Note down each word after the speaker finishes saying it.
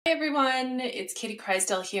everyone, it's Katie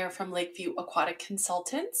Crysdale here from Lakeview Aquatic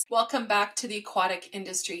Consultants. Welcome back to the Aquatic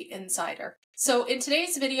Industry Insider. So in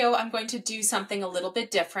today's video, I'm going to do something a little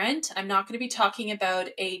bit different. I'm not going to be talking about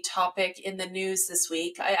a topic in the news this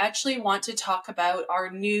week. I actually want to talk about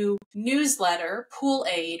our new newsletter,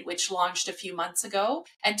 POOLaide, which launched a few months ago,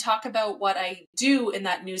 and talk about what I do in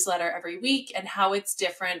that newsletter every week and how it's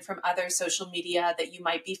different from other social media that you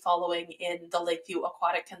might be following in the Lakeview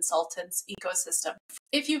Aquatic Consultants ecosystem.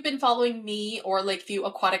 If you've been following me or Lakeview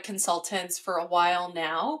Aquatic Consultants for a while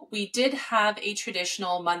now, we did have a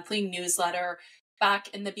traditional monthly newsletter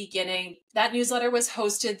back in the beginning. That newsletter was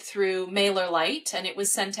hosted through MailerLite and it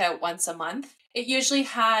was sent out once a month. It usually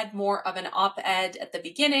had more of an op-ed at the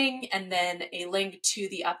beginning and then a link to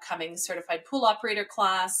the upcoming certified pool operator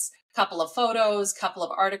class, a couple of photos, a couple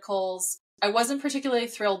of articles. I wasn't particularly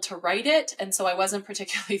thrilled to write it, and so I wasn't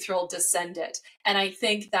particularly thrilled to send it. And I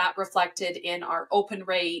think that reflected in our open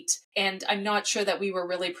rate, and I'm not sure that we were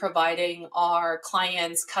really providing our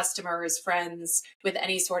clients, customers, friends with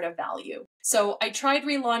any sort of value. So I tried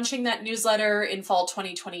relaunching that newsletter in fall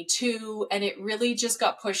 2022, and it really just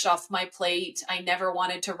got pushed off my plate. I never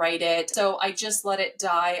wanted to write it, so I just let it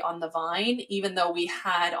die on the vine, even though we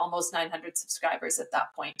had almost 900 subscribers at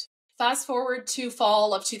that point. Fast forward to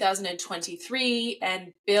fall of 2023,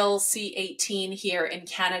 and Bill C-18 here in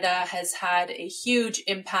Canada has had a huge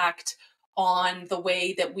impact on the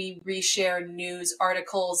way that we reshare news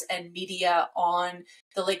articles and media on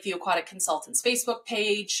the Lakeview Aquatic Consultants Facebook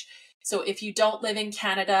page. So if you don't live in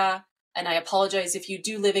Canada, and I apologize if you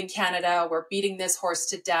do live in Canada, we're beating this horse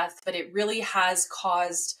to death, but it really has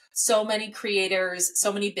caused so many creators,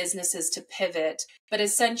 so many businesses to pivot. But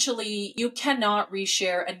essentially, you cannot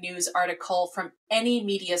reshare a news article from any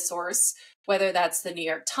media source, whether that's the New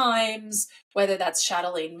York Times, whether that's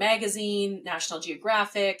Chatelaine Magazine, National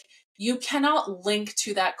Geographic. You cannot link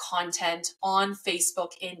to that content on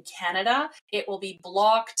Facebook in Canada. It will be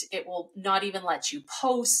blocked. It will not even let you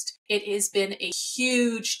post. It has been a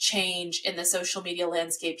huge change in the social media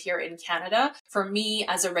landscape here in Canada. For me,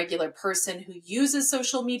 as a regular person who uses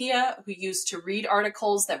social media, who used to read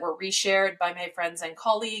articles that were reshared by my friends and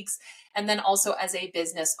colleagues, and then also as a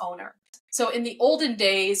business owner. So in the olden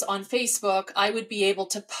days on Facebook, I would be able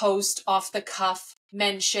to post off the cuff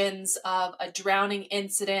mentions of a drowning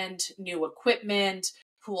incident, new equipment,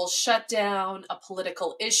 pool shutdown, a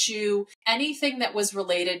political issue, anything that was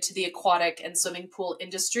related to the aquatic and swimming pool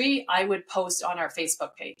industry, I would post on our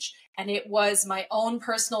Facebook page. And it was my own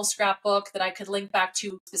personal scrapbook that I could link back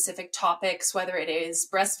to specific topics, whether it is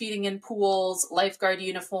breastfeeding in pools, lifeguard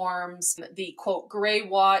uniforms, the quote, gray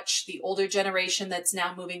watch, the older generation that's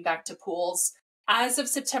now moving back to pools. As of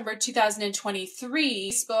September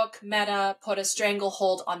 2023, Facebook Meta put a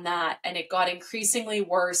stranglehold on that, and it got increasingly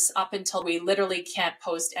worse up until we literally can't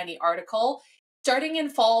post any article. Starting in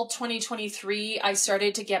fall 2023, I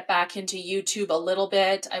started to get back into YouTube a little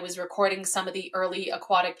bit. I was recording some of the early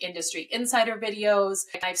aquatic industry insider videos.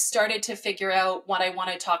 I've started to figure out what I want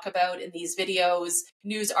to talk about in these videos,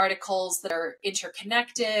 news articles that are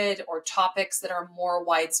interconnected or topics that are more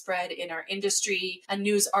widespread in our industry, a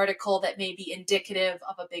news article that may be indicative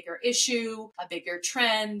of a bigger issue, a bigger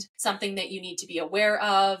trend, something that you need to be aware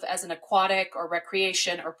of as an aquatic or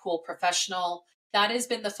recreation or pool professional. That has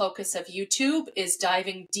been the focus of YouTube, is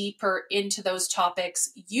diving deeper into those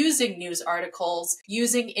topics, using news articles,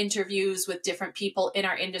 using interviews with different people in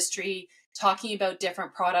our industry, talking about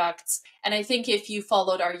different products. And I think if you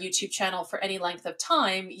followed our YouTube channel for any length of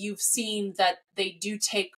time, you've seen that they do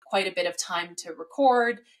take quite a bit of time to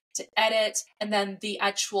record, to edit, and then the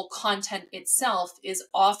actual content itself is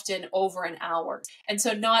often over an hour. And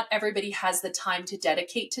so not everybody has the time to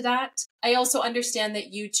dedicate to that. I also understand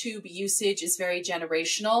that YouTube usage is very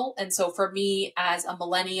generational. And so for me as a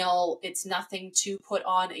millennial, it's nothing to put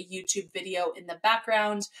on a YouTube video in the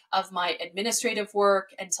background of my administrative work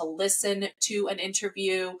and to listen to an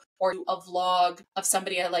interview or a vlog of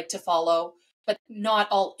somebody I like to follow. But not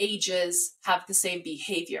all ages have the same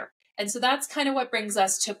behavior. And so that's kind of what brings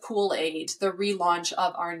us to POOLaide, the relaunch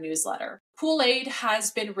of our newsletter. POOLaide has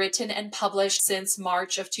been written and published since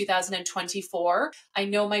March of 2024. I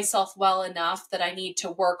know myself well enough that I need to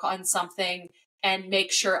work on something and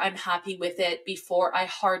make sure I'm happy with it before I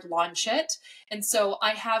hard launch it. And so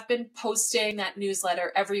I have been posting that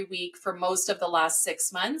newsletter every week for most of the last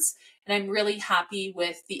 6 months. And I'm really happy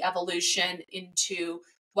with the evolution into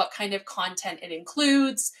what kind of content it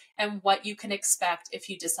includes, and what you can expect if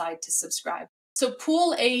you decide to subscribe. So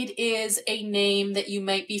POOLaide is a name that you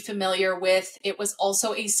might be familiar with. It was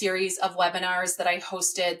also a series of webinars that I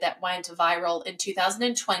hosted that went viral in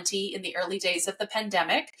 2020 in the early days of the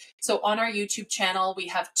pandemic. So on our YouTube channel, we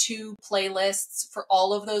have 2 playlists for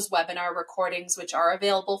all of those webinar recordings, which are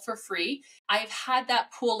available for free. I've had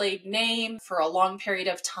that POOLaide name for a long period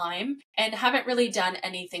of time and haven't really done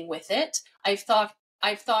anything with it. I've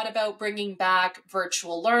thought about bringing back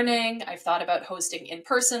virtual learning. I've thought about hosting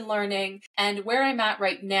in-person learning. And where I'm at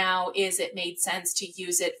right now is it made sense to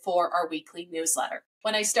use it for our weekly newsletter.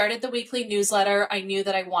 When I started the weekly newsletter, I knew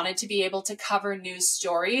that I wanted to be able to cover news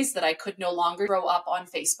stories that I could no longer throw up on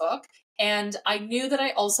Facebook. And I knew that I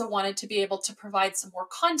also wanted to be able to provide some more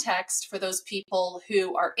context for those people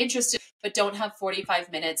who are interested but don't have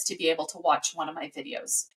 45 minutes to be able to watch one of my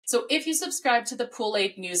videos. So if you subscribe to the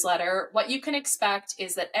POOLaide newsletter, what you can expect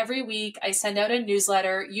is that every week I send out a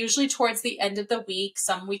newsletter, usually towards the end of the week.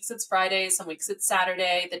 Some weeks it's Friday, some weeks it's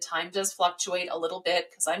Saturday. The time does fluctuate a little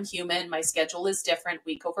bit because I'm human. My schedule is different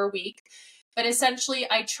week over week. But essentially,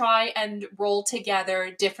 I try and roll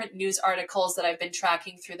together different news articles that I've been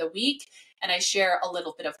tracking through the week, and I share a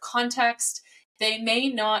little bit of context. They may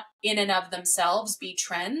not in and of themselves be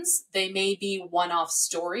trends. They may be one-off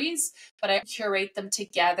stories, but I curate them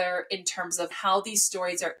together in terms of how these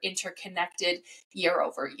stories are interconnected year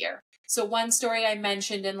over year. So one story I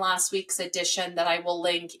mentioned in last week's edition that I will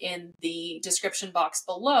link in the description box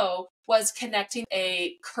below was connecting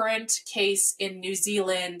a current case in New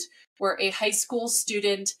Zealand where a high school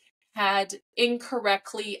student had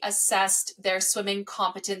incorrectly assessed their swimming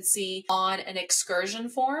competency on an excursion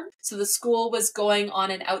form. So the school was going on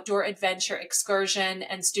an outdoor adventure excursion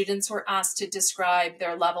and students were asked to describe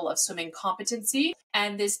their level of swimming competency.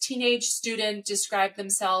 And this teenage student described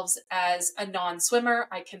themselves as a non-swimmer,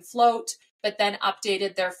 I can float, but then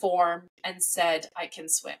updated their form and said, I can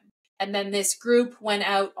swim. And then this group went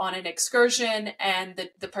out on an excursion and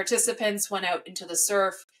the participants went out into the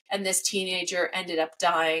surf and this teenager ended up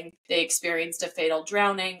dying. They experienced a fatal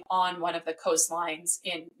drowning on one of the coastlines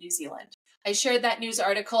in New Zealand. I shared that news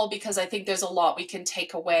article because I think there's a lot we can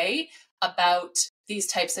take away about these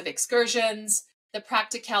types of excursions, the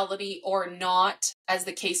practicality or not, as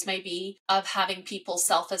the case may be, of having people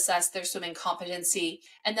self-assess their swimming competency.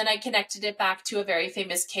 And then I connected it back to a very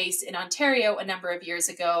famous case in Ontario a number of years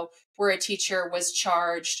ago where a teacher was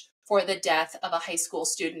charged for the death of a high school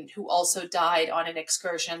student who also died on an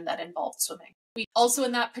excursion that involved swimming. We also,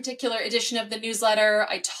 in that particular edition of the newsletter,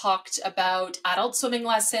 I talked about adult swimming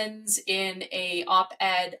lessons in a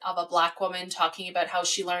op-ed of a Black woman talking about how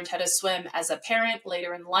she learned how to swim as a parent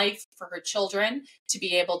later in life for her children to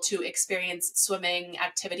be able to experience swimming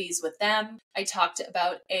activities with them. I talked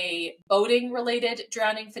about a boating-related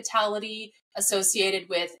drowning fatality associated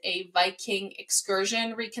with a Viking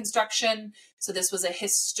excursion reconstruction. So this was a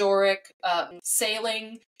historic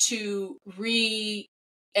sailing to reenact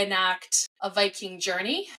a Viking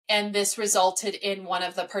journey. And this resulted in one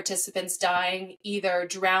of the participants dying, either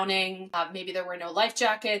drowning, maybe there were no life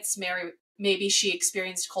jackets, maybe she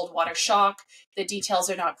experienced cold water shock. The details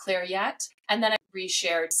are not clear yet. And then I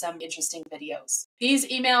reshared some interesting videos. These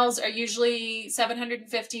emails are usually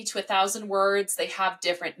 750 to 1,000 words. They have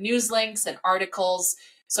different news links and articles.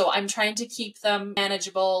 So I'm trying to keep them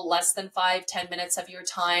manageable, less than 5-10 minutes of your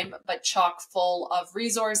time, but chock full of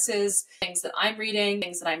resources, things that I'm reading,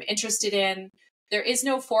 things that I'm interested in. There is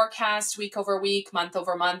no forecast week over week, month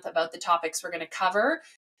over month about the topics we're going to cover.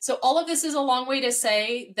 So all of this is a long way to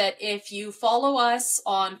say that if you follow us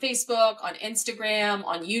on Facebook, on Instagram,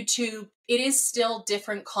 on YouTube, it is still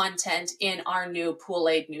different content in our new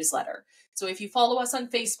POOLaide newsletter. So if you follow us on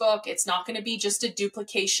Facebook, it's not going to be just a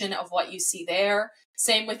duplication of what you see there.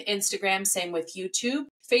 Same with Instagram, same with YouTube.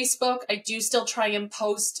 Facebook, I do still try and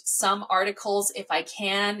post some articles if I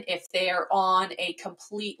can, if they are on a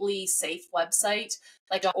completely safe website,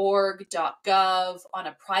 like .org.gov, on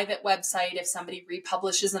a private website. If somebody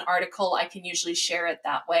republishes an article, I can usually share it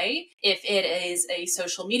that way. If it is a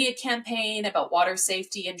social media campaign about water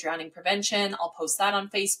safety and drowning prevention, I'll post that on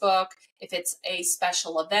Facebook. If it's a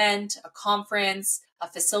special event, a conference, a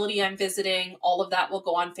facility I'm visiting, all of that will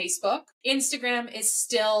go on Facebook. Instagram is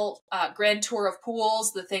still a grand tour of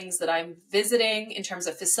pools, the things that I'm visiting in terms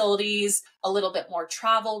of facilities, a little bit more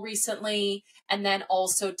travel recently, and then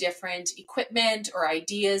also different equipment or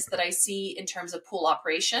ideas that I see in terms of pool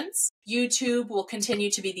operations. YouTube will continue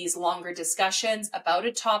to be these longer discussions about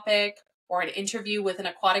a topic or an interview with an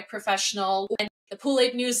aquatic professional. And the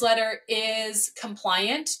POOLaide newsletter is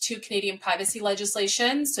compliant to Canadian privacy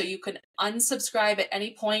legislation, so you can unsubscribe at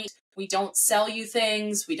any point. We don't sell you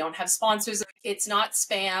things. We don't have sponsors. It's not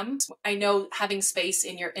spam. I know having space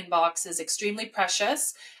in your inbox is extremely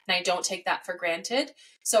precious, and I don't take that for granted.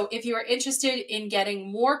 So if you are interested in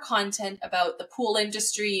getting more content about the pool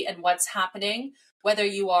industry and what's happening, whether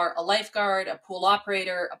you are a lifeguard, a pool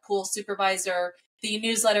operator, a pool supervisor, the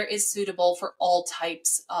newsletter is suitable for all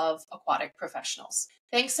types of aquatic professionals.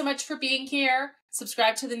 Thanks so much for being here.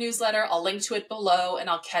 Subscribe to the newsletter. I'll link to it below, and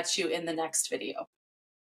I'll catch you in the next video.